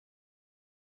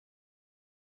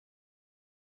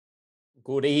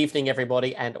Good evening,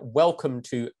 everybody, and welcome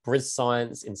to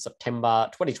BrisScience in September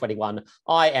 2021.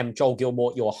 I am Joel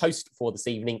Gilmore, your host for this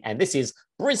evening, and this is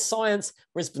BrisScience,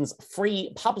 Brisbane's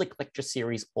free public lecture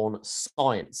series on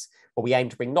science, where we aim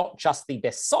to bring not just the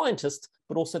best scientists,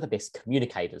 but also the best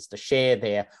communicators to share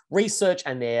their research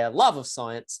and their love of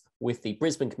science with the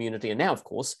Brisbane community and now, of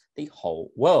course, the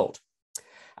whole world.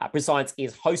 BrisScience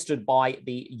is hosted by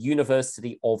the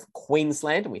University of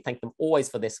Queensland, and we thank them always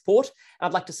for their support. And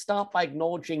I'd like to start by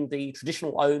acknowledging the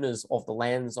traditional owners of the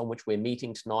lands on which we're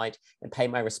meeting tonight and pay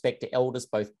my respect to elders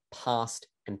both past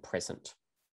and present.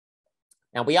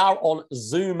 Now, we are on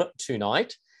Zoom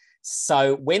tonight,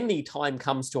 so when the time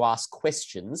comes to ask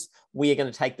questions, we are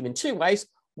going to take them in two ways.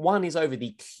 One is over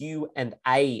the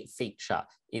Q&A feature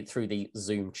through the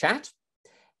Zoom chat.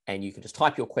 And you can just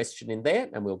type your question in there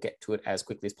and we'll get to it as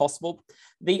quickly as possible.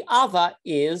 The other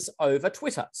is over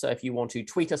Twitter. So if you want to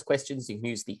tweet us questions, you can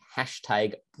use the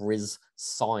hashtag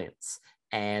BrisScience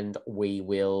and we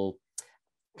will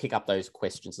pick up those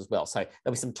questions as well. So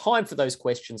there'll be some time for those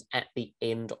questions at the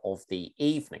end of the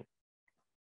evening.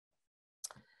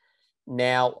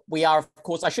 Now, we are, of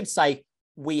course, I should say,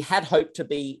 we had hoped to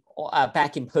be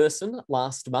back in person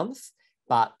last month,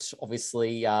 but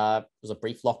obviously it was a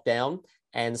brief lockdown.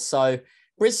 And so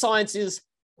BrisScience is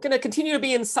going to continue to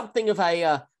be in something of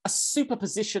a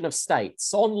superposition of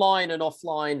states, online and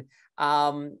offline,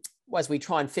 as we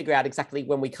try and figure out exactly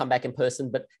when we come back in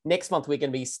person. But next month, we're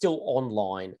going to be still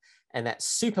online, and that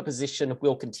superposition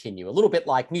will continue. A little bit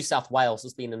like New South Wales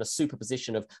has been in a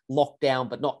superposition of lockdown,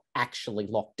 but not actually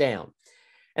locked down.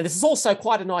 And this is also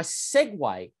quite a nice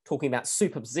segue, talking about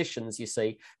superpositions, you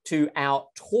see, to our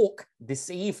talk this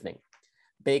evening,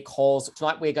 because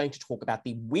tonight we're going to talk about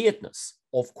the weirdness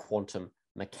of quantum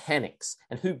mechanics.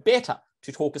 And who better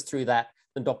to talk us through that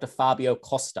than Dr. Fabio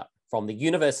Costa from the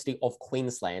University of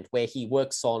Queensland, where he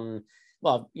works on,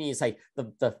 well, you say,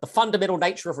 the fundamental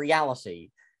nature of reality,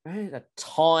 right?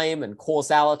 Time and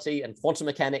causality and quantum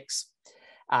mechanics.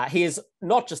 He is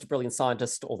not just a brilliant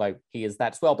scientist, although he is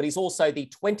that as well, but he's also the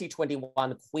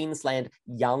 2021 Queensland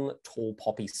Young Tall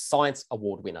Poppy Science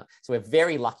Award winner. So we're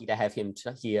very lucky to have him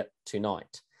here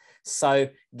tonight. So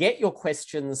get your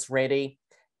questions ready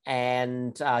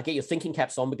and get your thinking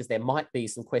caps on, because there might be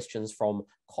some questions from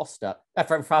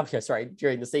Fabio,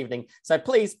 during this evening. So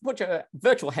please put your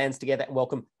virtual hands together and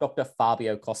welcome Dr.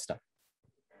 Fabio Costa.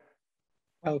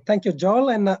 Well, thank you, Joel,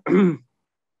 and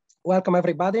welcome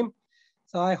everybody.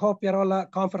 So I hope you're all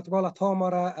comfortable at home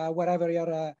or wherever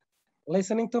you're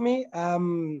listening to me.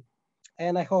 And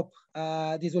I hope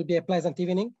this will be a pleasant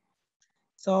evening.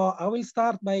 So I will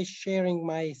start by sharing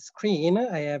my screen.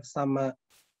 I have some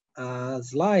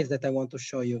slides that I want to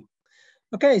show you.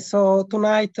 Okay, so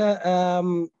tonight I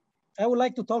would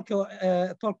like to talk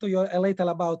to you a little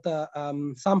about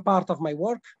some part of my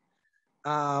work,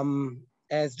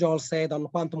 as Joel said, on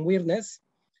quantum weirdness.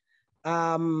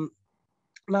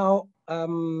 Now,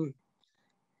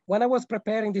 when I was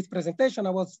preparing this presentation, I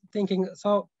was thinking,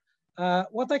 so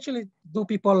what actually do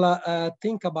people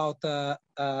think about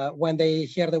when they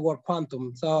hear the word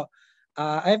quantum? So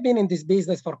I've been in this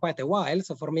business for quite a while.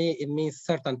 So for me, it means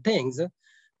certain things.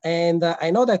 And I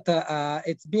know that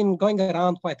it's been going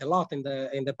around quite a lot in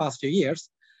the past few years.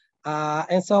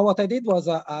 And so what I did was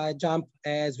I jumped,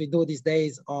 as we do these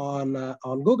days, on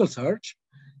Google search.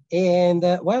 And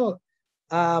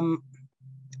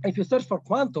if you search for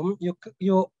quantum,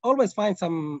 you always find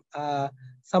some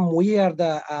weird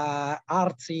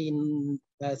artsy,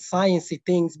 sciencey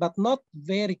things, but not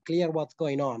very clear what's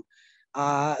going on.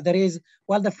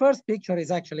 The first picture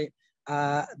is actually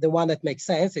the one that makes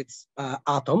sense. It's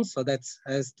atoms, so that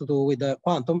has to do with the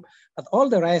quantum. But all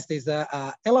the rest is a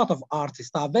lot of artsy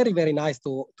stuff. Very, very nice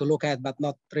to look at, but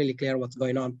not really clear what's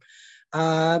going on.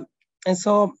 And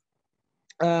so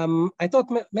I thought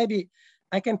maybe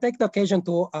I can take the occasion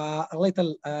to a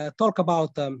little talk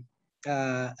about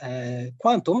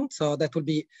quantum. So that will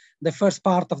be the first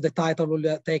part of the title,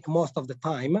 will take most of the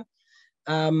time.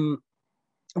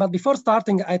 But before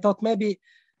starting, I thought maybe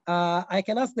I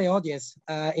can ask the audience,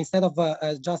 instead of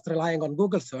just relying on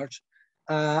Google search,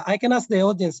 I can ask the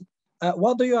audience,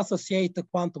 what do you associate the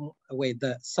quantum with?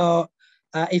 So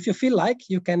if you feel like,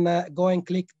 you can go and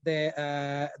click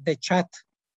the chat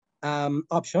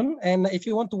option. And if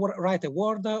you want to write a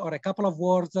word or a couple of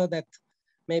words that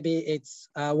maybe it's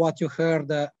what you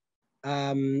heard,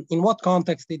 in what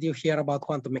context did you hear about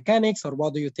quantum mechanics, or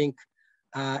what do you think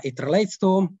it relates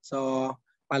to? So,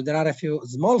 well, there are a few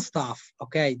small stuff.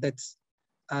 Okay, that's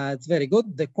it's very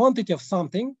good. The quantity of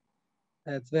something,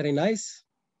 that's very nice.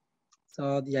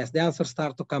 So yes, the answers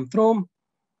start to come through.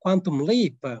 Quantum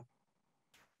leap.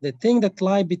 the thing that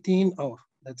lie between, oh,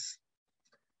 that's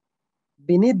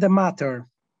beneath the matter,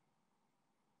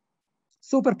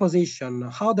 superposition,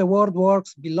 how the world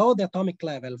works below the atomic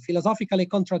level, philosophically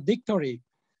contradictory,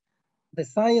 the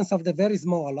science of the very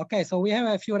small. Okay, so we have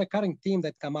a few recurring themes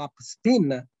that come up.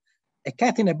 Spin, a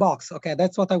cat in a box. Okay,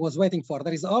 that's what I was waiting for.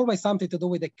 There is always something to do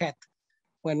with the cat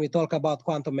when we talk about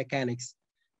quantum mechanics.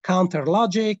 Counter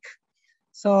logic.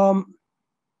 So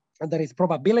there is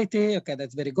probability. Okay,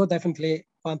 that's very good. Definitely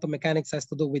quantum mechanics has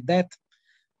to do with that.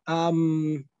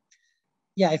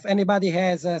 Yeah, if anybody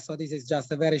has, so this is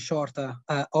just a very short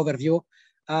overview.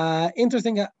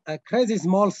 Interesting, crazy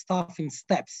small stuff in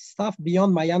steps, stuff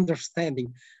beyond my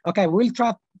understanding. Okay, we'll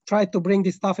try to bring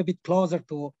this stuff a bit closer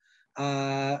to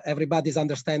everybody's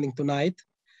understanding tonight.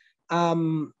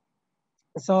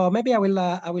 So maybe I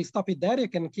will stop it there. You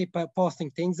can keep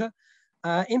posting things.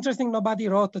 Interesting, nobody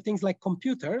wrote things like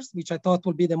computers, which I thought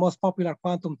would be the most popular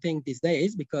quantum thing these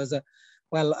days, because,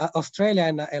 well, Australia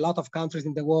and a lot of countries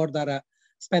in the world are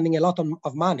spending a lot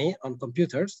of money on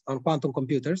computers, on quantum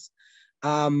computers.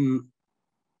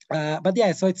 But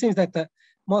yeah, so it seems that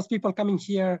most people coming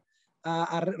here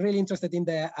are really interested in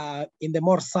the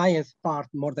more science part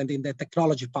more than in the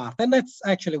technology part. And that's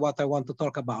actually what I want to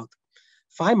talk about.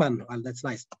 Feynman, well, that's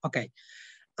nice. Okay.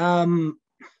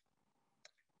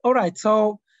 All right,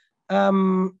 so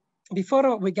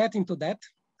before we get into that,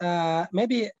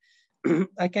 maybe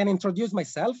I can introduce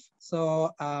myself.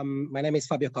 So my name is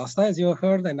Fabio Costa, as you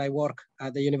heard, and I work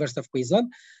at the University of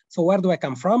Queensland. So where do I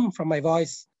come from? From my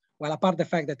voice, well, apart the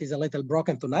fact that it's a little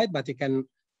broken tonight, but you can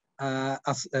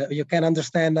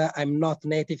understand I'm not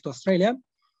native to Australia.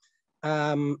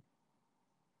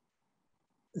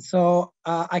 So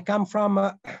I come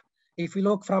from, if we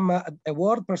look from a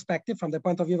world perspective, from the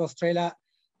point of view of Australia,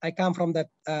 I come from that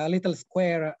little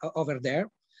square over there.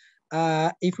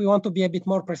 If we want to be a bit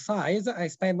more precise, I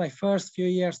spent my first few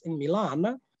years in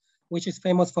Milan, which is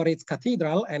famous for its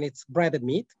cathedral and its breaded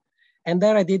meat. And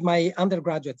there I did my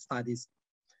undergraduate studies.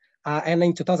 And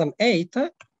in 2008,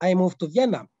 I moved to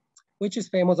Vienna, which is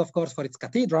famous, of course, for its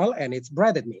cathedral and its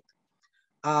breaded meat.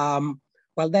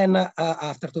 Well, then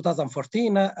after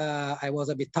 2014, I was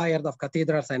a bit tired of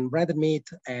cathedrals and breaded meat,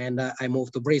 and I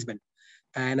moved to Brisbane.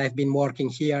 And I've been working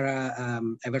here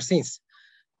ever since.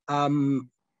 And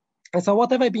so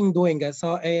what have I been doing?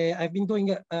 So I've been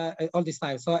doing all this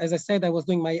time. So as I said, I was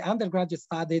doing my undergraduate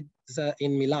studies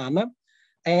in Milan,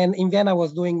 and in Vienna I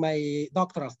was doing my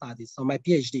doctoral studies, so my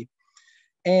PhD.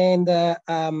 And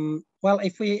well,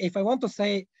 if I want to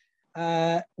say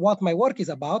what my work is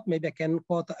about, maybe I can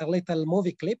quote a little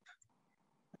movie clip.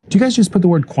 Do you guys just put the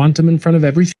word quantum in front of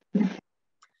everything?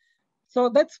 So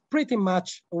that's pretty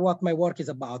much what my work is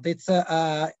about. It's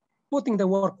putting the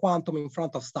word quantum in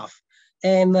front of stuff.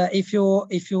 And if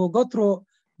you go through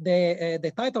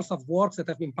the titles of works that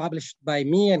have been published by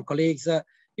me and colleagues,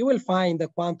 you will find the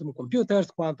quantum computers,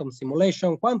 quantum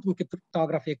simulation, quantum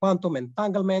cryptography, quantum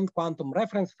entanglement, quantum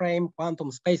reference frame,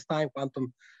 quantum space-time,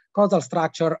 quantum causal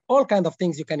structure, all kinds of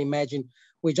things you can imagine.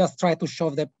 We just try to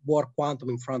shove the word quantum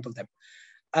in front of them.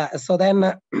 So then,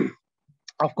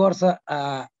 of course,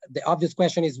 the obvious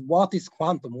question is, what is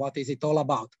quantum? What is it all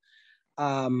about?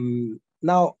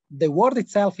 Now, the word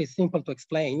itself is simple to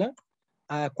explain.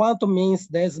 Quantum means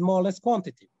the smallest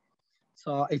quantity.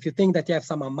 So if you think that you have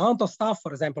some amount of stuff,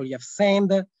 for example, you have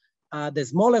sand, the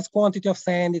smallest quantity of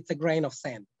sand, it's a grain of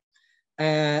sand.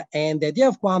 And the idea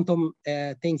of quantum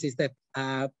things is that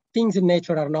things in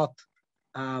nature are not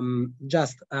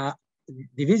just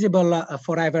divisible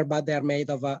forever, but they're made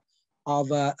of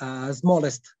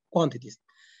smallest quantities.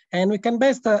 And we can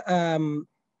best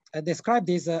describe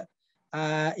this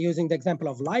using the example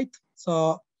of light.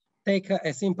 So take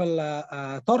a simple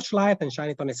torchlight and shine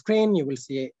it on a screen. You will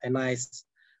see a nice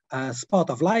spot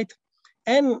of light.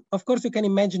 And of course, you can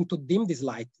imagine to dim this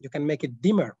light. You can make it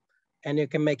dimmer, and you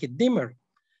can make it dimmer,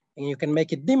 and you can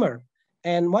make it dimmer.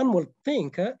 And one will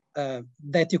think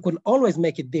that you can always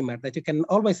make it dimmer, that you can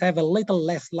always have a little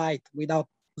less light without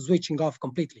switching off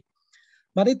completely.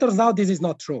 But it turns out this is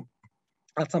not true.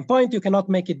 At some point, you cannot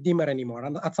make it dimmer anymore.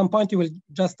 And at some point, you will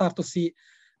just start to see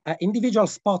individual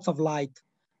spots of light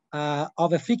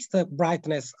of a fixed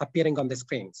brightness appearing on the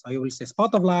screen. So you will see a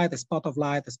spot of light, a spot of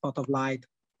light, a spot of light.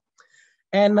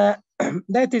 And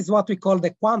that is what we call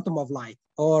the quantum of light,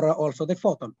 or also the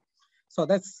photon. So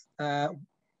that's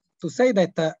to say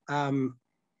that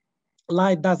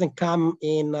light doesn't come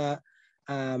in,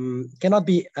 cannot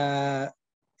be at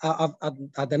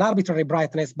an arbitrary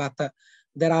brightness, but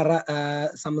there are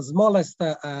some smallest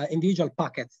individual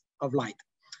packets of light.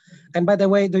 And by the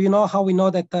way, do you know how we know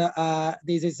that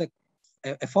this is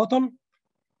a photon?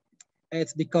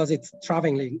 It's because it's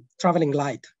traveling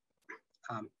light.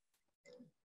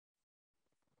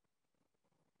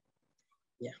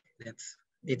 Yeah,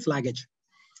 it's luggage.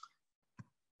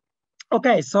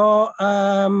 Okay, so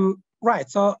right,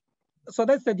 so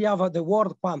that's the idea of the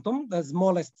word quantum, the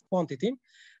smallest quantity.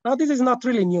 Now this is not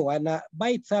really new, and by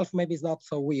itself maybe it's not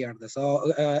so weird.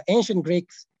 So ancient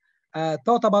Greeks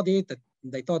thought about it.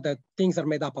 They thought that things are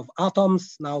made up of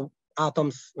atoms. Now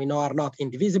atoms we know are not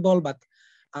indivisible, but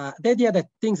the idea that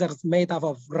things are made up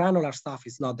of granular stuff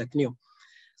is not that new.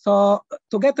 So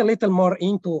to get a little more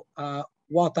into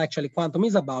what actually quantum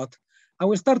is about, I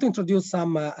will start to introduce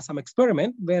some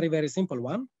experiment, very simple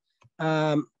one.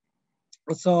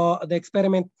 So the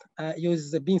experiment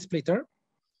uses a beam splitter.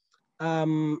 A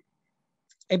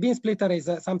beam splitter is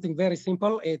something very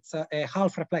simple. It's a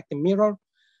half reflecting mirror.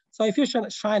 So if you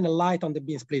shine a light on the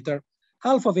beam splitter,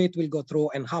 half of it will go through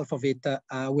and half of it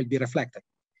will be reflected.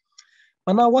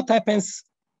 But now what happens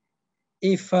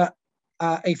if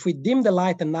we dim the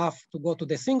light enough to go to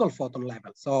the single photon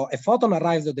level? So a photon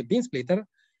arrives at the beam splitter,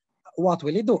 what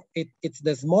will it do? It's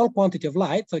the small quantity of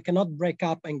light, so it cannot break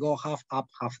up and go half up,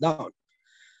 half down.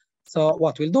 So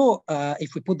what we'll do,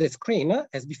 if we put the screen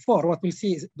as before, what we'll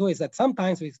do is that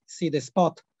sometimes we see the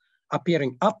spot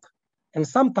appearing up, and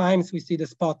sometimes we see the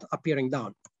spot appearing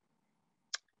down.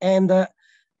 And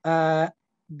the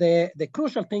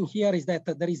crucial thing here is that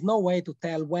there is no way to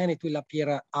tell when it will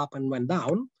appear up and when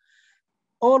down.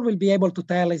 All we'll be able to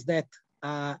tell is that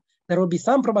there will be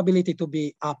some probability to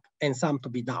be up and some to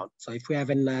be down. So if we have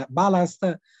a balanced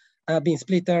beam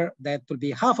splitter, that will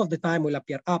be half of the time will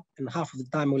appear up and half of the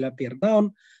time will appear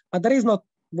down, but there is no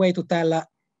way to tell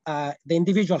the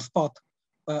individual spot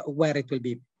where it will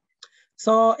be.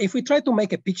 So if we try to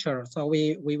make a picture, so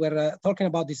we were talking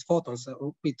about these photons,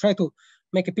 we try to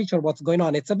make a picture of what's going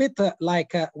on. It's a bit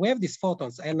like we have these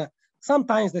photons, and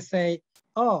sometimes they say,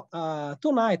 oh,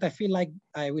 tonight I feel like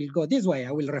I will go this way,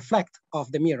 I will reflect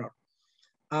off the mirror.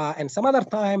 And some other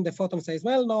time the photon says,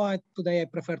 well, no, today I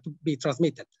prefer to be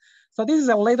transmitted. So this is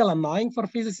a little annoying for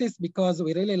physicists because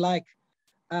we really like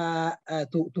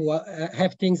to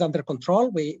have things under control.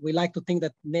 We like to think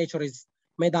that nature is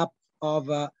made up of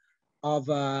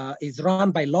is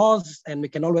run by laws, and we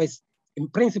can always, in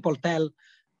principle, tell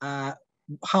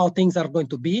how things are going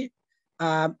to be.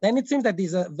 And it seems that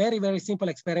this very simple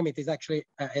experiment is actually,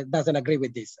 it doesn't agree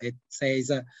with this. It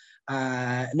says,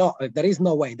 no, there is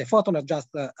no way. The photon just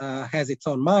has its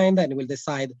own mind and will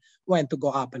decide when to go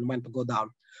up and when to go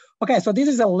down. Okay, so this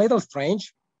is a little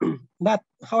strange.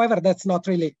 However, that's not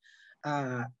really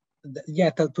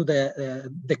yet to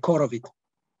the core of it.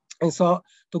 And so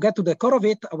to get to the core of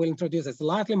it, I will introduce a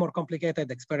slightly more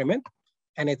complicated experiment,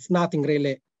 and it's nothing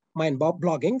really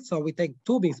mind-blogging. So we take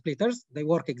two beam splitters. They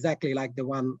work exactly like the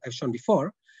one I've shown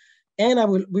before.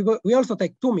 And we also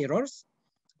take two mirrors.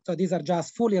 So these are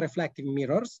just fully reflective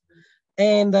mirrors.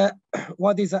 And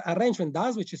what this arrangement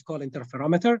does, which is called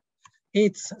interferometer,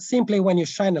 it's simply when you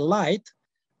shine a light,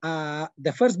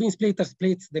 the first beam splitter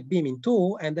splits the beam in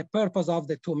two, and the purpose of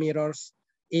the two mirrors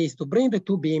is to bring the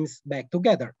two beams back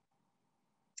together.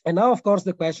 And now, of course,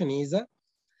 the question is,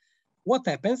 what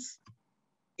happens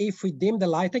if we dim the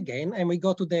light again and we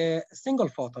go to the single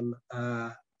photon?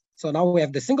 So now we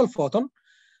have the single photon,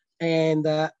 and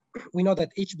we know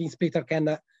that each beam splitter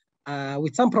can,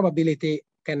 with some probability,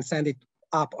 can send it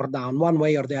up or down, one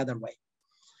way or the other way.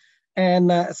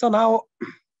 And so now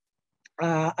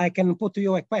I can put to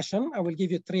you a question. I will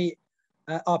give you three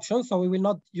options. So we will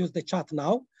not use the chat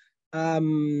now.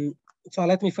 So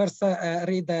let me first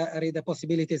read the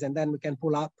possibilities, and then we can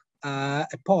pull up a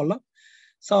poll.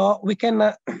 So we can,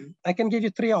 I can give you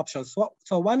three options.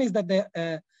 So one is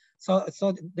that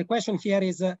so the question here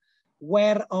is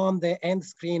where on the end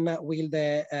screen will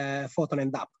the photon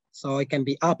end up? So it can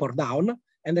be up or down.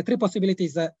 And the three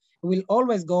possibilities will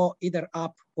always go either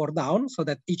up or down, so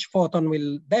that each photon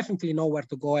will definitely know where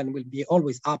to go and will be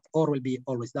always up or will be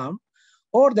always down.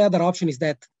 Or the other option is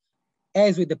that,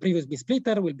 as with the previous beam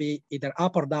splitter, will be either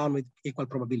up or down with equal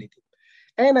probability.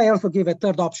 And I also give a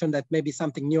third option that maybe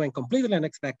something new and completely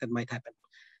unexpected might happen.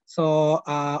 So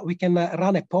we can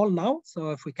run a poll now.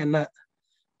 So if we can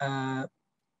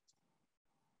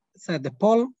set the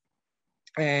poll,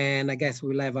 and I guess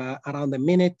we'll have around a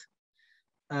minute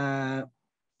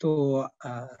to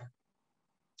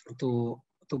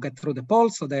get through the poll.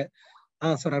 So the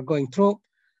answers are going through.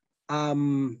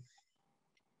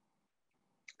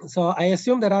 So I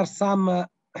assume there are some,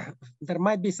 there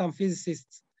might be some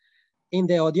physicists in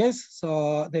the audience.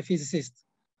 So the physicists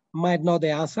might know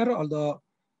the answer, although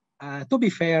to be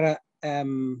fair,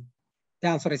 the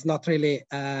answer is not really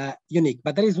unique.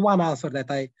 But there is one answer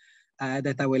that I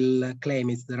that I will claim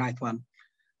is the right one.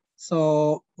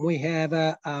 So we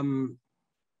have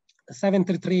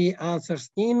 73 answers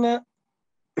in.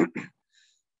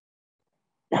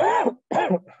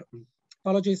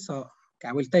 Apologies. So okay,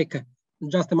 I will take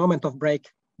just a moment of break,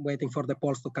 waiting for the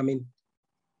polls to come in.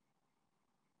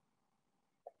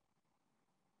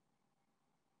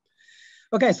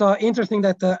 Okay, so interesting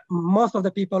that most of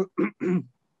the people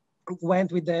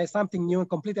went with something new and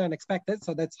completely unexpected.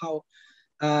 So that's how,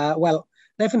 well,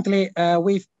 definitely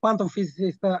we quantum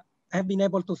physicists have been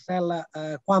able to sell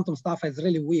quantum stuff as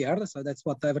really weird. So that's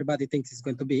what everybody thinks it's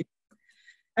going to be.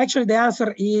 Actually, the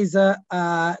answer is the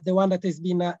one that has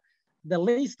been the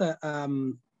least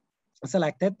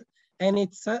selected, and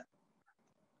it's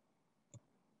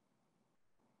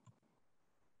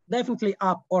definitely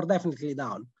up or definitely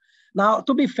down. Now,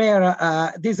 to be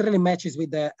fair, this really matches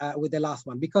with the last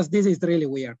one, because this is really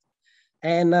weird.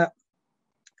 And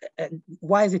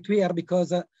why is it weird?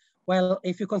 Because, well,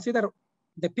 if you consider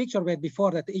the picture we had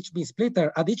before, that at each beam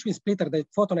splitter, the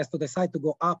photon has to decide to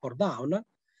go up or down.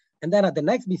 And then at the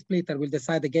next beam splitter, we'll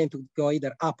decide again to go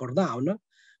either up or down.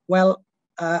 Well,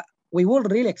 we would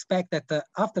really expect that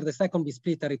after the second beam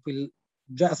splitter, it will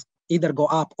just either go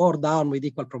up or down with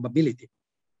equal probability.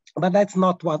 But that's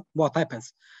not what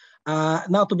happens.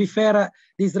 Now, to be fair,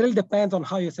 this really depends on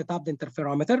how you set up the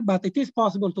interferometer, but it is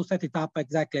possible to set it up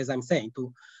exactly as I'm saying,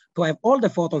 to have all the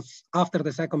photons after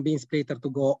the second beam splitter to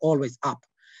go always up.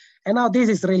 And now this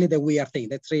is really the weird thing.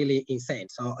 That's really insane.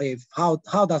 So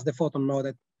how does the photon know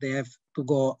that they have to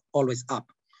go always up?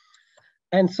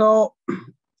 And so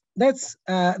that's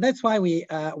why we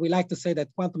like to say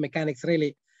that quantum mechanics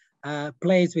really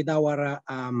plays with our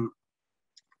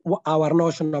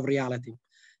notion of reality.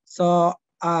 So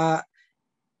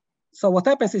what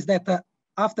happens is that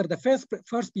after the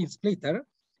first beam splitter,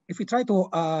 if we try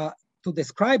to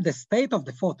describe the state of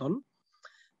the photon,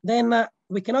 then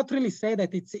we cannot really say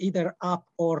that it's either up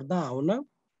or down,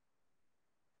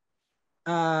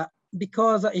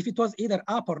 because if it was either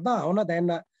up or down,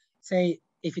 then say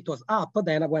if it was up,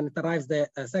 then when it arrives the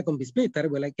second beam splitter,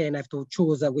 we'll again have to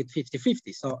choose with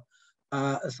 50-50. So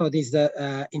this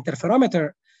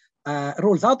interferometer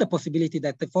rules out the possibility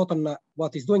that the photon,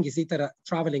 what it's doing is either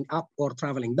traveling up or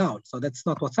traveling down. So that's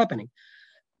not what's happening.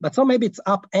 But so maybe it's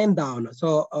up and down.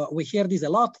 So we hear this a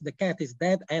lot, the cat is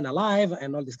dead and alive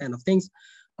and all these kind of things.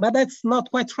 But that's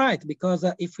not quite right, because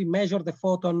if we measure the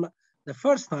photon the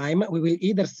first time, we will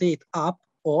either see it up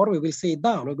or we will see it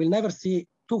down. We will never see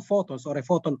two photons or a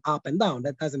photon up and down.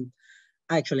 That doesn't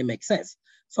actually make sense.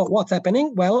 So what's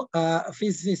happening? Well,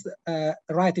 physicists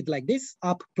write it like this,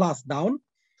 up plus down.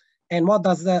 And what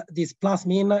does this plus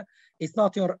mean? It's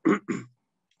not your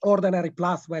ordinary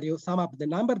plus where you sum up the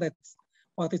number. That's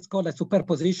what it's called a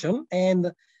superposition.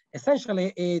 And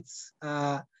essentially it's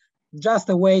just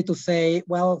a way to say,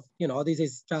 well, you know, this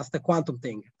is just a quantum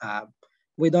thing.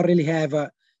 We don't really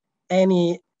have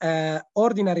any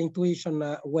ordinary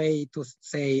intuition way to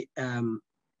say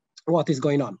what is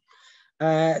going on.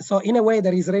 So in a way,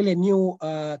 there is really a new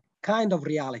kind of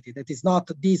reality that is not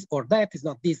this or that, it's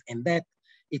not this and that.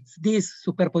 It's this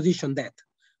superposition that,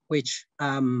 which,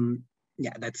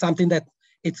 yeah, that's something that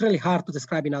it's really hard to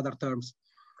describe in other terms.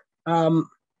 Now,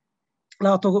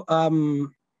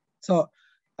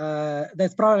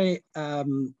 that's probably,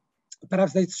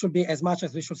 perhaps this should be as much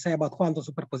as we should say about quantum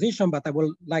superposition, but I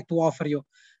would like to offer you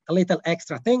a little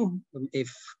extra thing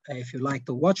if you like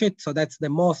to watch it. So that's the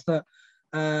most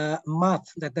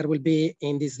math that there will be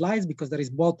in these slides, because there is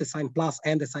both the sign plus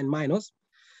and the sign minus.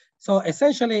 So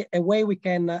essentially, a way we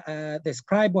can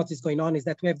describe what is going on is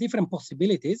that we have different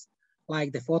possibilities,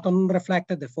 like the photon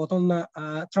reflected, the photon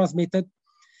transmitted.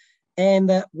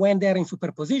 And when they're in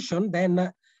superposition,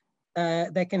 then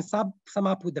they can sum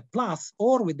up with the plus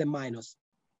or with the minus.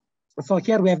 So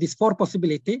here we have these four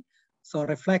possibilities. So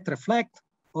reflect, reflect,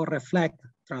 or reflect,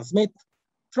 transmit,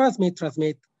 transmit,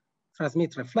 transmit,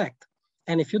 transmit, reflect.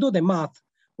 And if you do the math,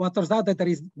 what turns out that there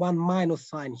is one minus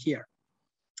sign here.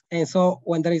 And so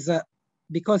when there is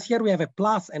because here we have a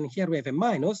plus and here we have a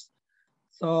minus.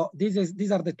 So these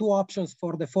are the two options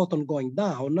for the photon going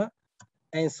down.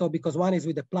 And so because one is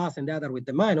with the plus and the other with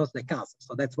the minus, they cancel.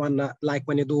 So that's one, like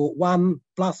when you do 1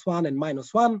 + 1 and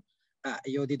 -1,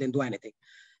 you didn't do anything.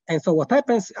 And so what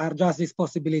happens are just these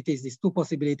possibilities, these two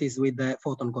possibilities with the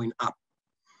photon going up.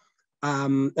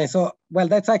 And so, well,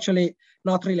 that's actually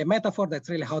not really a metaphor. That's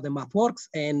really how the math works.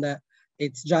 And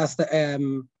it's just,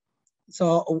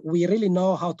 so we really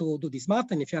know how to do this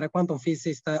math. And if you're a quantum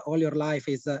physicist, all your life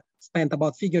is spent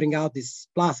about figuring out this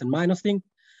plus and minus thing.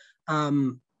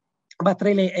 But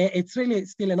really, it's really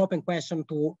still an open question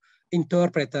to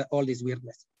interpret all this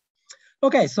weirdness.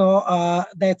 Okay, so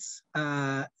that's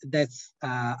about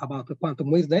the quantum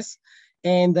weirdness,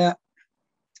 and that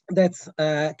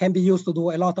can be used to do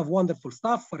a lot of wonderful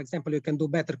stuff. For example, you can do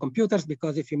better computers,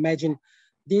 because if you imagine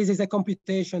this is a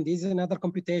computation, this is another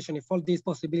computation, if all these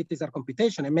possibilities are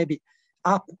computation, and maybe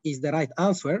up is the right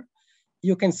answer,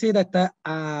 you can see that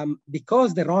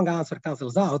because the wrong answer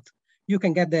cancels out, you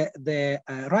can get the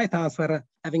right answer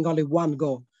having only one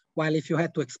go. While if you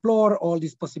had to explore all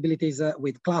these possibilities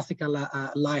with classical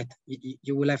light,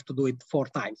 you will have to do it 4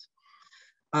 times.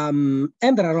 And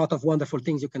there are a lot of wonderful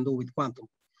things you can do with quantum.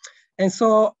 And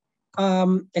so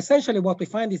essentially what we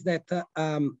find is that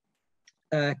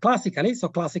classically, so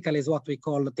classical is what we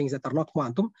call things that are not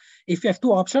quantum. If you have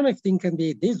 2 options, if things can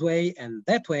be this way and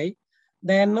that way,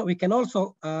 then we can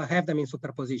also have them in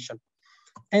superposition.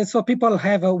 And so people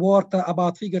have worked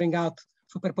about figuring out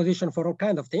superposition for all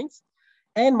kinds of things.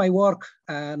 And my work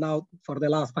now, for the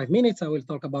last 5 minutes, I will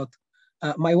talk about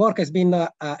my work has been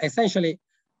essentially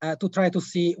to try to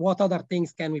see what other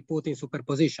things can we put in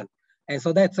superposition. And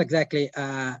so that's exactly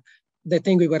the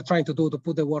thing we were trying to do, to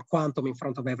put the word quantum in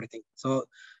front of everything. So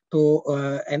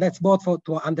and that's both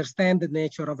to understand the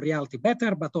nature of reality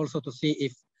better, but also to see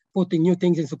if putting new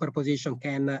things in superposition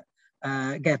can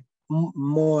get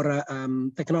more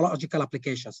technological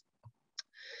applications.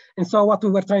 And so what we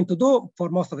were trying to do for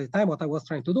most of the time, what I was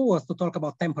trying to do was to talk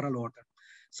about temporal order.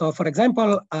 So for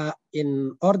example,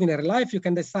 in ordinary life, you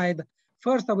can decide,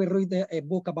 first I will read a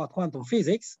book about quantum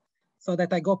physics so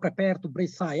that I go prepared to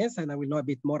BrisScience, and I will know a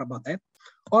bit more about that.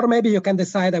 Or maybe you can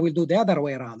decide I will do the other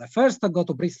way around. First I go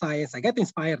to BrisScience, I get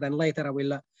inspired, and later I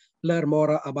will learn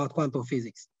more about quantum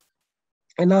physics.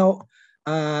 And now,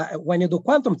 when you do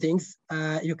quantum things,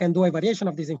 you can do a variation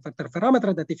of this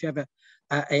interferometer that if you have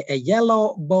a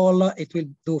yellow ball, it will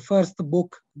do first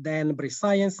book, then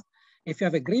BrisScience. If you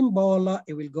have a green ball,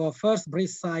 it will go first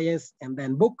BrisScience and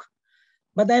then book.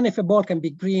 But then if a ball can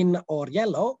be green or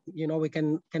yellow, you know, we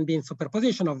can be in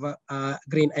superposition of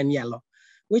green and yellow,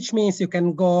 which means you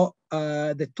can go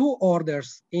the 2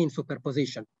 orders in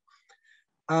superposition.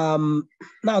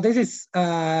 Now, this is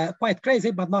quite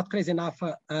crazy, but not crazy enough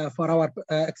for our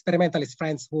experimentalist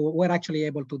friends who were actually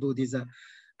able to do these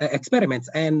experiments.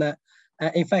 And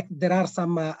in fact, there are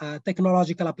some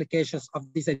technological applications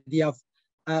of this idea of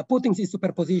putting in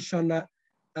superposition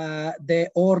the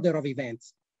order of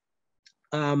events.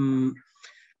 But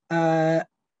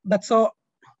so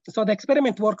the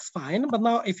experiment works fine, but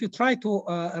now if you try to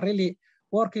really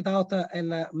work it out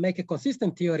and make a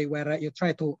consistent theory where you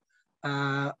try to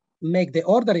make the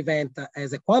order event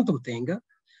as a quantum thing,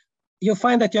 you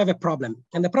find that you have a problem.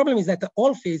 And the problem is that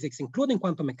all physics, including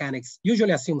quantum mechanics,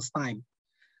 usually assumes time.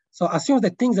 So assumes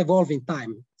that things evolve in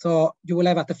time. So you will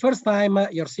have at the first time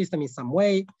your system in some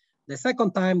way, the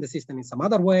second time the system in some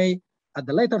other way, at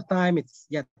the later time it's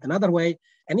yet another way.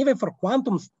 And even for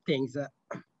quantum things,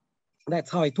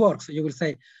 that's how it works. You will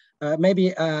say,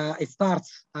 maybe it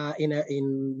starts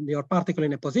in your particle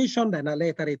in a position, then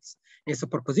later it's a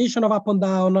superposition of up and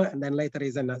down, and then later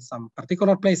is in some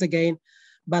particular place again.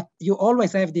 But you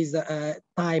always have this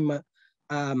time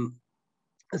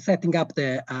setting up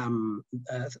the,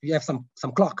 you have some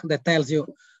clock that tells you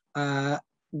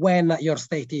when your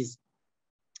state is.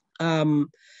 And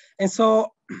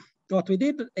so what we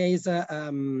did is,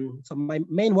 so my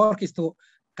main work is to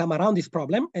come around this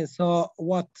problem. And so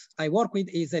what I work with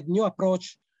is a new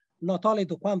approach, not only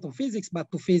to quantum physics, but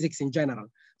to physics in general.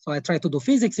 So I try to do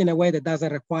physics in a way that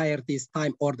doesn't require this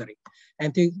time ordering.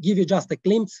 And to give you just a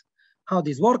glimpse how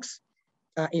this works,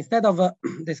 instead of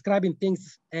describing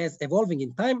things as evolving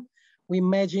in time, we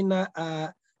imagine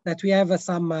that we have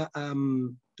some,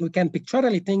 we can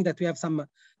pictorially think that we have some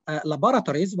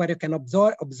laboratories where you can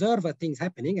observe things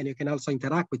happening, and you can also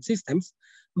interact with systems,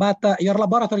 but your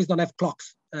laboratories don't have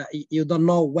clocks. You don't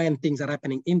know when things are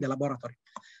happening in the laboratory.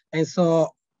 And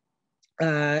so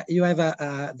you have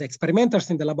the experimenters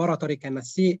in the laboratory can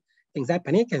see things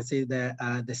happening, can see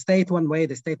the state one way,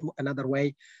 the state another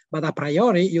way, but a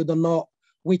priori, you don't know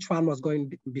which one was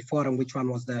going before and which one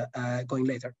was going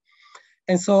later.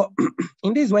 And so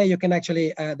in this way, you can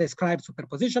actually describe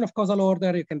superposition of causal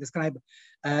order. You can describe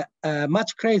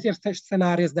much crazier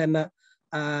scenarios than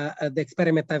the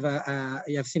experiment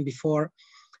you have seen before.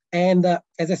 And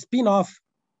as a spin-off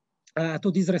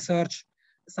to this research,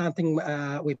 something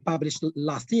we published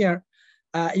last year,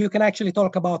 you can actually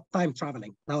talk about time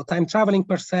traveling. Now, time traveling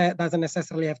per se doesn't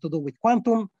necessarily have to do with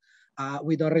quantum.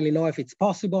 We don't really know if it's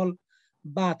possible.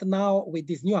 But now with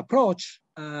this new approach,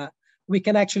 we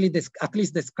can actually at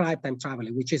least describe time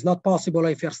traveling, which is not possible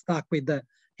if you're stuck with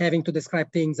having to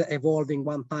describe things evolving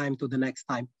one time to the next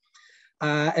time.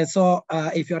 And so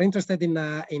if you're interested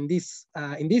in this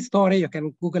story, you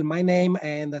can Google my name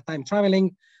and time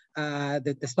traveling.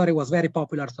 The story was very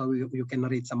popular, so you can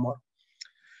read some more.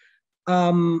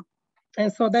 And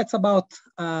so that's about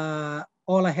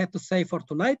all I had to say for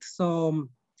tonight. So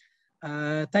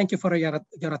thank you for your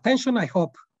attention. I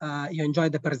hope you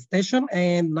enjoyed the presentation.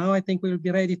 And now I think we'll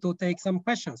be ready to take some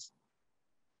questions.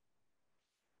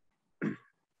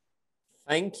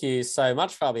 Thank you so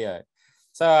much, Fabio.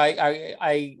 So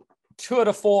I tour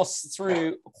de force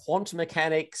through quantum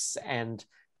mechanics and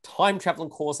time travel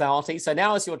and causality. So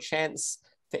now is your chance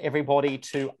for everybody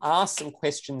to ask some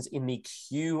questions in the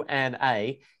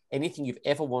Q&A. Anything you've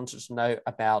ever wanted to know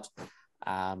about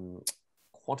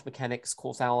quantum mechanics,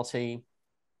 causality,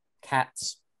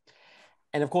 cats.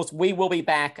 And of course, we will be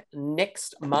back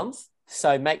next month.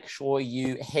 So make sure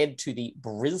you head to the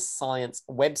BrisScience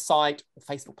website,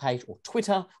 Facebook page, or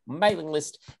Twitter mailing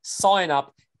list, sign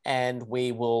up, and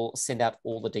we will send out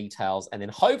all the details. And then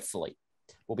hopefully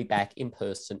we'll be back in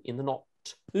person in the not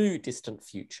too distant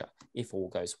future, if all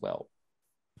goes well.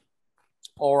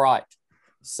 All right.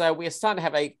 So we're starting to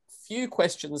have a few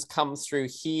questions come through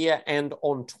here and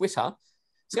on Twitter.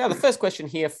 So the first question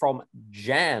here from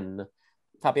Jan,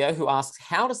 Fabio, who asks,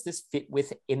 how does this fit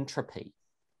with entropy?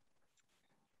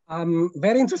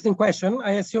 Very interesting question.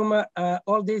 I assume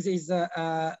all this is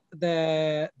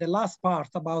the last part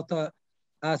about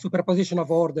superposition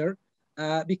of order,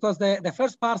 because the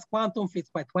first part, quantum, fits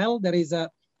quite well. There is a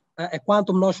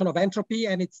quantum notion of entropy,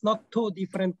 and it's not too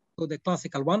different to the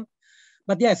classical one.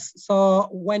 But yes, so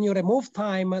when you remove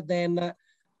time, then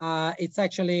it's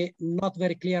actually not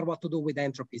very clear what to do with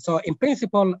entropy. So in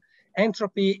principle,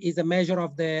 entropy is a measure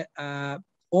of the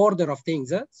order of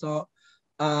things. So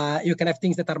you can have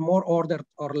things that are more ordered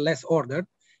or less ordered.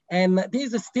 And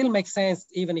this still makes sense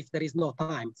even if there is no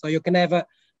time. So you can have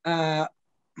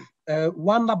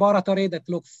one laboratory that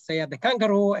looks, say, at the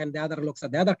kangaroo, and the other looks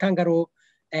at the other kangaroo,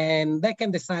 and they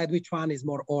can decide which one is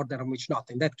more ordered and which not.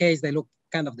 In that case, they look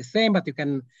kind of the same, but you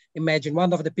can imagine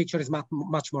one of the pictures is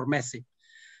much more messy.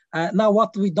 Now,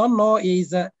 what we don't know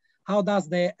is how does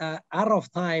the arrow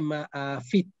of time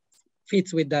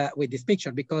fits with this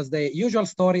picture, because the usual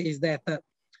story is that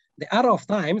the arrow of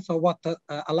time, so what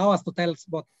allow us to tell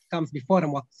what comes before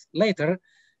and what's later,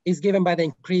 is given by the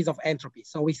increase of entropy.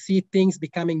 So we see things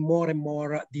becoming more and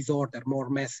more disordered, more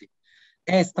messy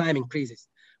as time increases.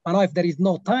 But now if there is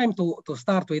no time to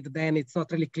start with, then it's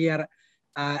not really clear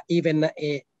even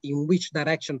in which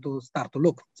direction to start to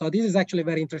look. So this is actually a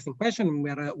very interesting question.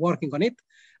 We're working on it.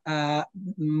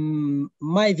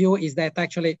 My view is that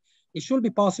actually it should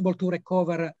be possible to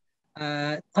recover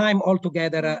time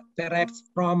altogether, perhaps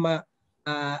from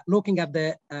looking at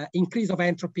the increase of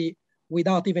entropy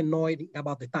without even knowing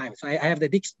about the time. So I have the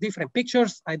different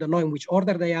pictures. I don't know in which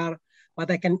order they are,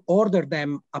 but I can order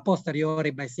them a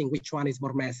posteriori by seeing which one is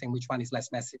more messy and which one is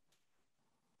less messy.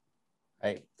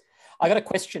 Right. I got a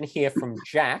question here from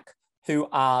Jack, who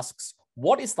asks,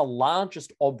 what is the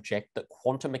largest object that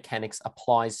quantum mechanics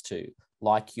applies to,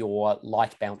 like your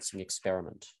light bouncing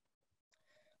experiment?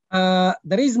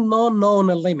 There is no known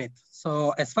limit. So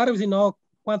as far as you know,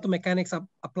 quantum mechanics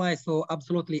applies to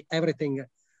absolutely everything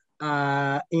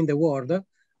in the world.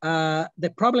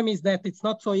 The problem is that it's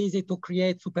not so easy to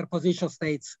create superposition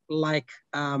states like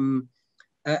I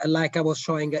was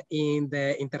showing in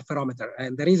the interferometer.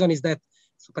 And the reason is that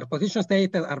superposition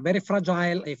states are very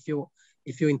fragile. If you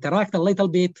interact a little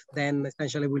bit, then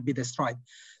essentially will be destroyed.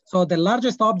 So the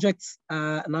largest objects,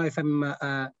 now if I'm,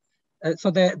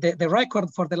 so the record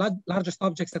for the largest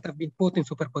objects that have been put in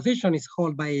superposition is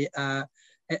held by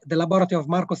the laboratory of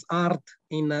Markus Arndt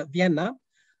in Vienna.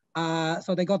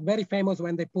 So they got very famous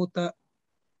when they put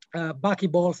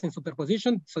buckyballs in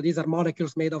superposition. So these are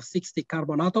molecules made of 60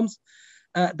 carbon atoms.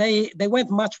 They went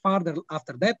much farther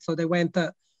after that. So they went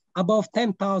above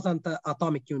 10,000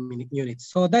 atomic units.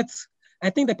 So I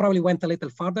think they probably went a little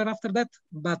farther after that,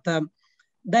 but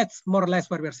that's more or less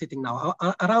where we're sitting now.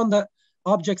 Around the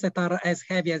objects that are as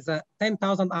heavy as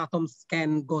 10,000 atoms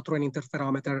can go through an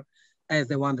interferometer as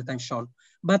the one that I've shown.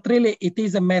 But really, it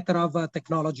is a matter of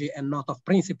technology and not of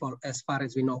principle, as far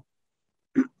as we know.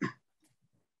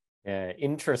 Yeah,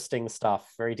 interesting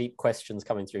stuff. Very deep questions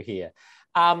coming through here.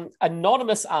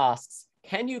 Anonymous asks,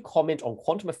 can you comment on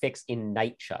quantum effects in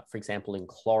nature, for example, in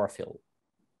chlorophyll?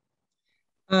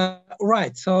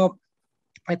 Right. So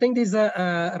I think this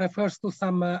refers to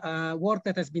some work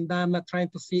that has been done trying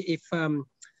to see if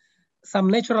some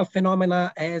natural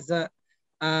phenomena has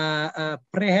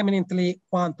preeminently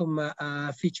quantum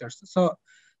features. So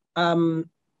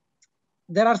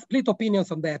there are split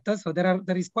opinions on that. So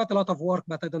there is quite a lot of work,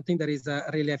 but I don't think there is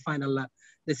really a final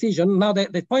decision. Now,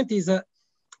 the point is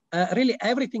really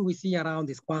everything we see around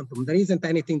is quantum. There isn't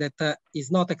anything that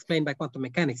is not explained by quantum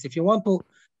mechanics. If you want to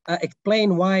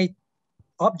explain why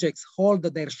objects hold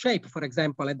their shape, for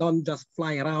example, and don't just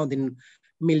fly around in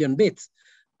million bits,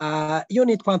 you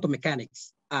need quantum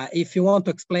mechanics. If you want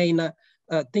to explain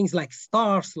things like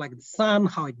stars, like the sun,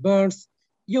 how it burns,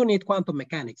 you need quantum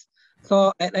mechanics.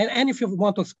 So, and if you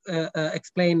want to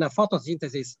explain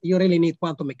photosynthesis, you really need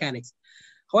quantum mechanics.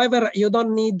 However, you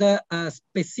don't need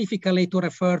specifically to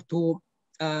refer to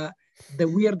the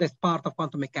weirdest part of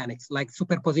quantum mechanics, like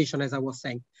superposition, as I was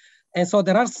saying. And so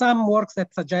there are some works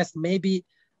that suggest maybe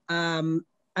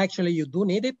actually you do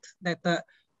need it, that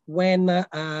when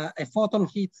a photon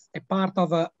hits a part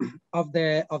of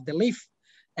the leaf,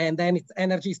 and then its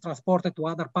energy is transported to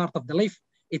other part of the leaf,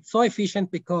 it's so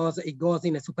efficient because it goes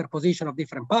in a superposition of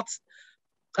different paths.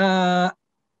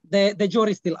 The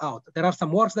jury is still out. There are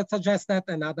some works that suggest that,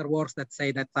 and other works that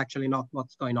say that's actually not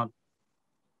what's going on.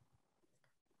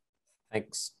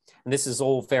 Thanks. And this is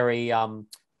all very, it's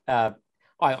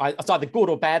either good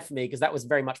or bad for me, because that was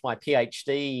very much my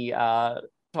PhD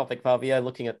topic, Fabio,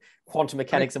 looking at quantum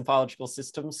mechanics and biological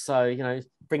systems. So, you know,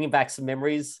 bringing back some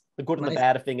memories, the good and the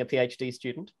bad of being a PhD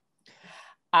student.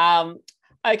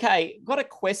 Okay, got a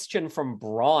question from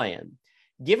Brian.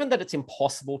 Given that it's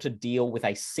impossible to deal with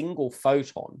a single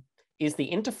photon, is the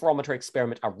interferometer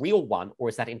experiment a real one, or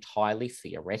is that entirely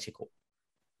theoretical?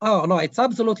 Oh, no, it's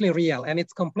absolutely real. And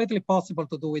it's completely possible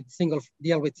to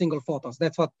deal with single photons.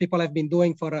 That's what people have been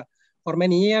doing for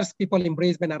many years. People in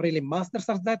Brisbane are really masters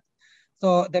of that.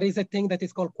 So there is a thing that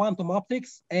is called quantum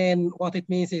optics. And what it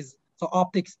means is, so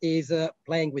optics is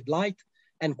playing with light,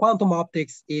 and quantum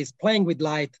optics is playing with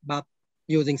light, but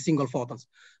using single photons.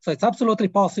 So it's absolutely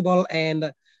possible.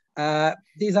 And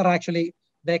these are actually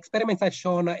the experiments I've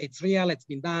shown. It's real, it's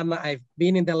been done. I've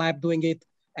been in the lab doing it,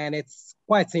 and it's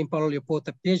quite simple. You put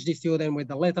a PhD student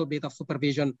with a little bit of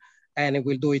supervision, and it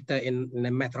will do it in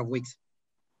a matter of weeks.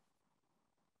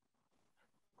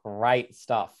 Great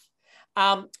stuff.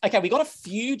 Okay, we got a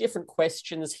few different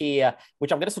questions here,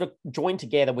 which I'm going to sort of join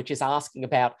together, which is asking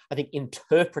about, I think,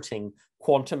 interpreting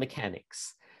quantum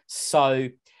mechanics. So,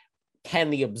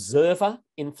 can the observer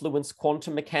influence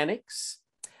quantum mechanics?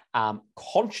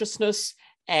 Consciousness,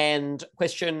 and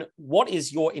question, what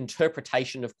is your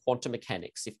interpretation of quantum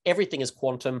mechanics? If everything is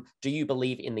quantum, do you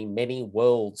believe in the many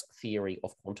worlds theory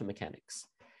of quantum mechanics?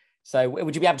 So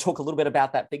would you be able to talk a little bit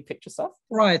about that big picture stuff?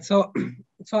 Right, so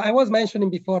I was mentioning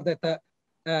before that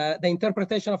the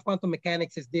interpretation of quantum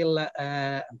mechanics is still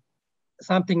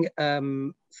something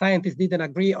scientists didn't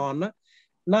agree on.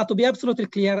 Now, to be absolutely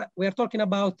clear, we are talking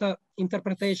about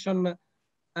interpretation,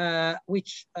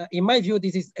 which in my view,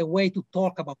 this is a way to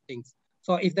talk about things.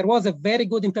 So if there was a very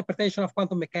good interpretation of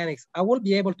quantum mechanics, I will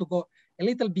be able to go a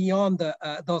little beyond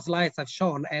those slides I've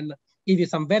shown and give you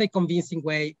some very convincing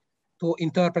way to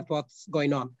interpret what's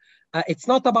going on. It's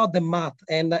not about the math.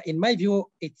 And in my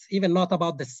view, it's even not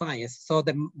about the science. So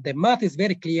the math is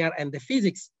very clear, and the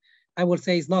physics, I will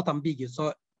say, is not ambiguous.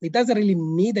 So it doesn't really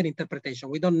need an interpretation.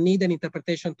 We don't need an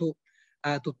interpretation to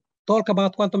talk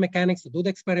about quantum mechanics, to do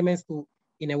the experiments, to,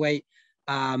 in a way,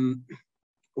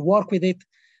 work with it.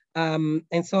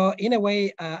 And so in a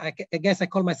way, I guess I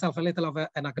call myself a little of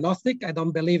an agnostic. I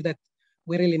don't believe that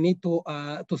we really need to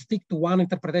stick to one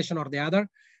interpretation or the other.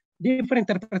 Different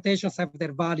interpretations have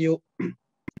their value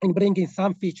in bringing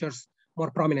some features more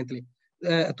prominently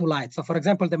to light. So for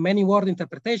example, the many world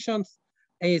interpretations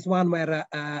is one where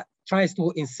tries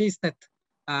to insist that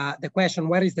the question,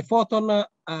 where is the photon?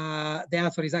 The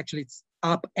answer is actually it's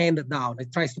up and down.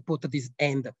 It tries to put this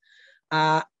end.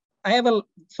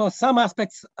 So some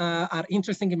aspects are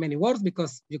interesting in many words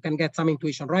because you can get some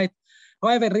intuition right.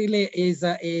 However, really is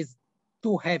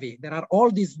too heavy. There are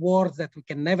all these words that we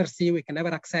can never see, we can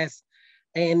never access,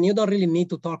 and you don't really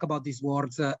need to talk about these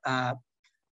words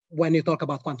when you talk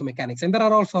about quantum mechanics. And there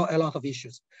are also a lot of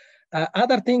issues.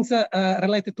 Other things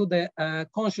related to the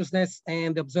consciousness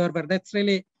and the observer, that's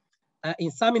really, in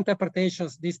some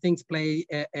interpretations, these things play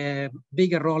a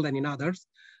bigger role than in others.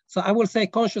 So I will say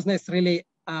consciousness really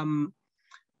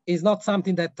is not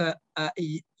something that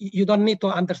you don't need to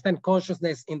understand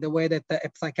consciousness in the way that a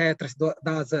psychiatrist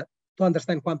does to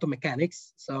understand quantum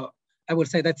mechanics. So I will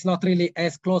say that's not really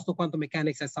as close to quantum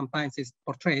mechanics as sometimes is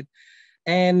portrayed.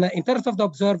 And in terms of the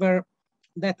observer,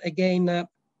 that again,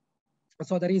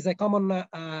 so there is a common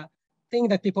thing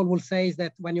that people will say is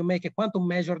that when you make a quantum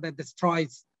measure that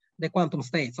destroys the quantum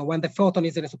state. So when the photon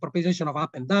is in a superposition of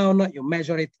up and down, you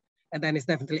measure it, and then it's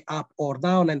definitely up or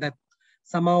down, and that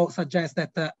somehow suggests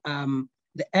that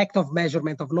the act of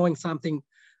measurement, of knowing something,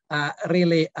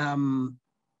 really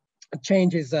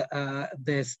changes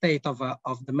the state of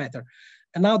the matter.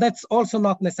 And now that's also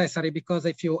not necessary, because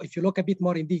if you look a bit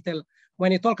more in detail,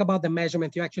 when you talk about the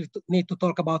measurement, you actually need to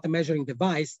talk about the measuring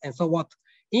device. And so what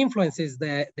influences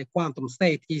the quantum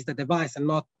state is the device and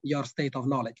not your state of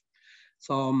knowledge.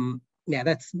 So yeah,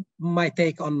 that's my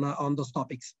take on those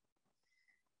topics.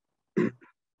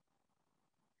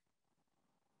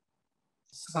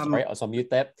 Sorry, I was on mute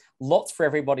there. Lots for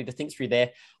everybody to think through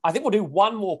there. I think we'll do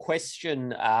one more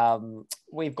question.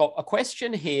 We've got a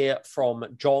question here from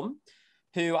John,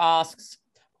 who asks,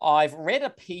 I've read a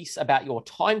piece about your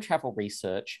time travel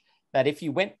research that if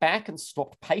you went back and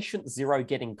stopped patient 0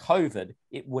 getting COVID,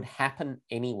 it would happen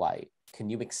anyway. Can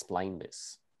you explain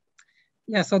this?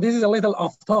 Yeah, so this is a little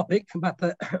off topic, but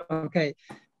okay.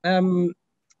 Yeah,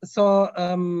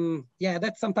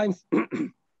 that's sometimes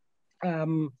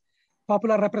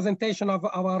popular representation of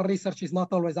our research is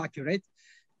not always accurate.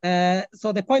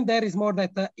 So the point there is more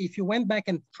that if you went back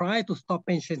and tried to stop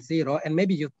patient 0, and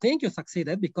maybe you think you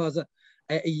succeeded because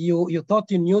you thought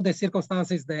you knew the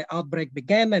circumstances the outbreak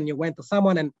began, and you went to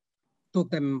someone and took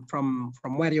them from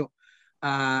where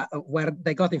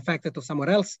they got infected to somewhere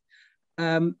else,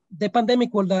 the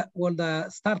pandemic will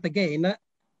start again,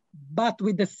 but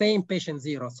with the same patient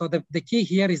 0. So the key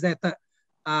here is that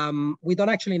we don't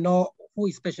actually know who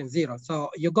is patient 0. So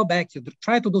you go back, you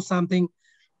try to do something,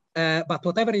 but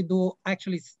whatever you do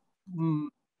actually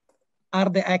are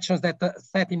the actions that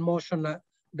set in motion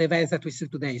the events that we see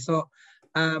today. So,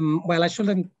 well, I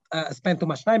shouldn't spend too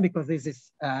much time because this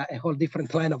is a whole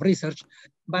different line of research.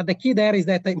 But the key there is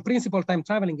that in principle, time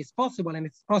traveling is possible, and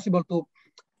it's possible to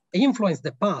influence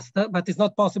the past, but it's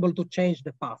not possible to change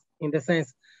the past. In the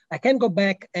sense, I can go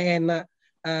back and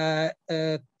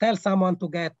tell someone to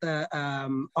get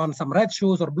on some red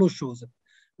shoes or blue shoes,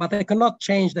 but I cannot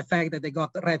change the fact that they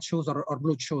got red shoes or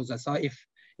blue shoes. So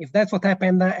if that's what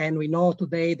happened, and we know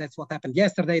today that's what happened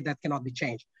yesterday, that cannot be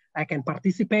changed. I can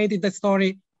participate in the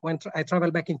story when I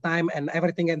travel back in time, and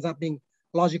everything ends up being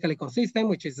logically consistent,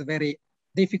 which is very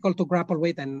difficult to grapple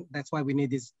with, and that's why we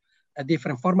need this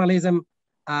different formalism.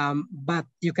 But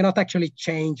you cannot actually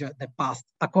change the past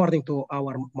according to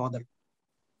our model.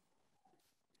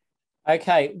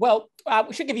 Okay, well,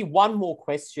 we should give you one more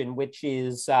question, which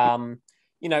is,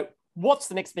 what's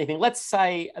the next big thing? Let's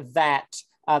say that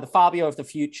the Fabio of the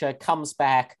future comes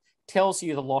back, tells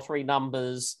you the lottery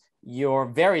numbers, you're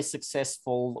a very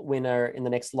successful winner in the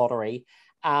next lottery.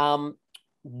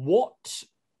 What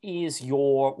is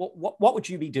what would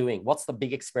you be doing? What's the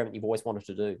big experiment you've always wanted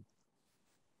to do?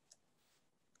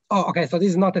 Oh, okay. So this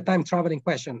is not a time traveling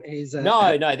question.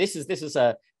 No. This is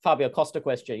a Fabio Costa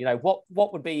question.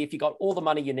 What would be if you got all the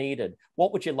money you needed?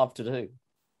 What would you love to do?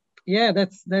 Yeah,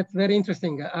 that's very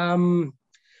interesting.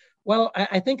 Well,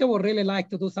 I think I would really like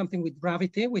to do something with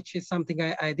gravity, which is something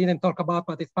I didn't talk about,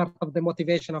 but it's part of the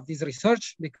motivation of this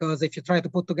research. Because if you try to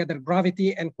put together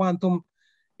gravity and quantum,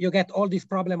 you get all this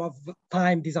problem of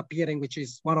time disappearing, which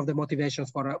is one of the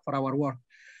motivations for our work.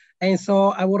 And so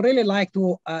I would really like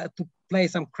to play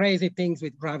some crazy things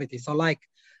with gravity. So like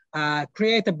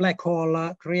create a black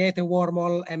hole, create a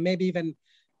wormhole, and maybe even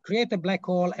create a black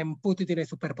hole and put it in a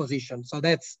superposition. So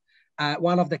that's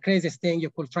one of the craziest things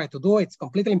you could try to do. It's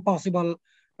completely impossible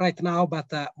right now,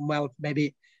 but well,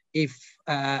 maybe if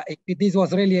this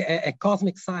was really a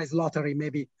cosmic size lottery,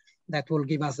 maybe that will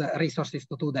give us resources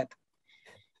to do that.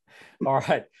 All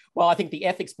right. Well, I think the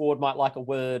ethics board might like a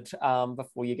word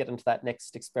before you get into that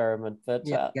next experiment. But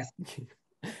yes.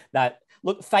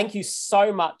 Look, thank you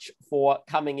so much for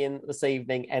coming in this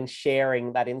evening and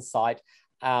sharing that insight.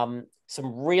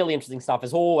 Some really interesting stuff,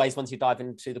 as always, once you dive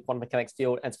into the quantum mechanics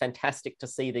field. And it's fantastic to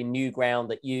see the new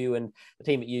ground that you and the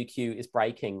team at UQ is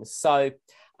breaking. So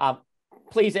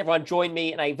please, everyone, join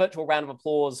me in a virtual round of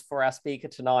applause for our speaker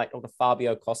tonight, Dr.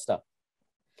 Fabio Costa.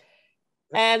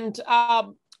 And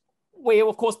we'll,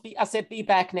 of course, be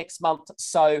back next month.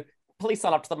 So please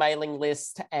sign up to the mailing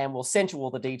list and we'll send you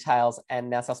all the details and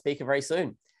announce our speaker very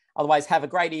soon. Otherwise, have a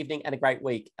great evening and a great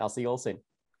week. I'll see you all soon.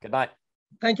 Good night.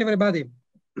 Thank you, everybody.